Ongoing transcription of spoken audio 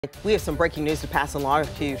We have some breaking news to pass along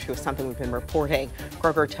to you to something we've been reporting.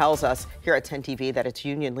 Kroger tells us here at 10 TV that its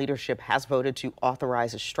union leadership has voted to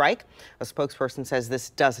authorize a strike. A spokesperson says this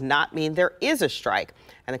does not mean there is a strike,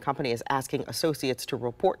 and the company is asking associates to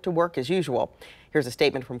report to work as usual. Here's a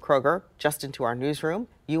statement from Kroger just into our newsroom.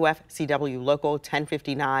 UFCW Local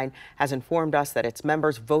 1059 has informed us that its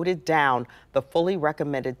members voted down the fully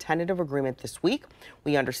recommended tentative agreement this week.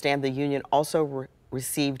 We understand the union also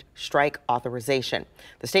received strike authorization.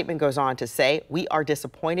 The statement goes on to say, "We are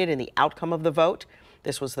disappointed in the outcome of the vote.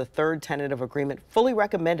 This was the third tentative agreement fully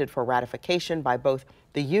recommended for ratification by both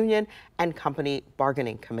the union and company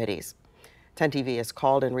bargaining committees." 10 TV has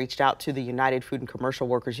called and reached out to the United Food and Commercial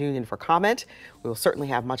Workers Union for comment. We will certainly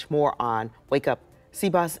have much more on Wake Up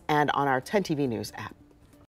CBUS and on our 10 TV News app.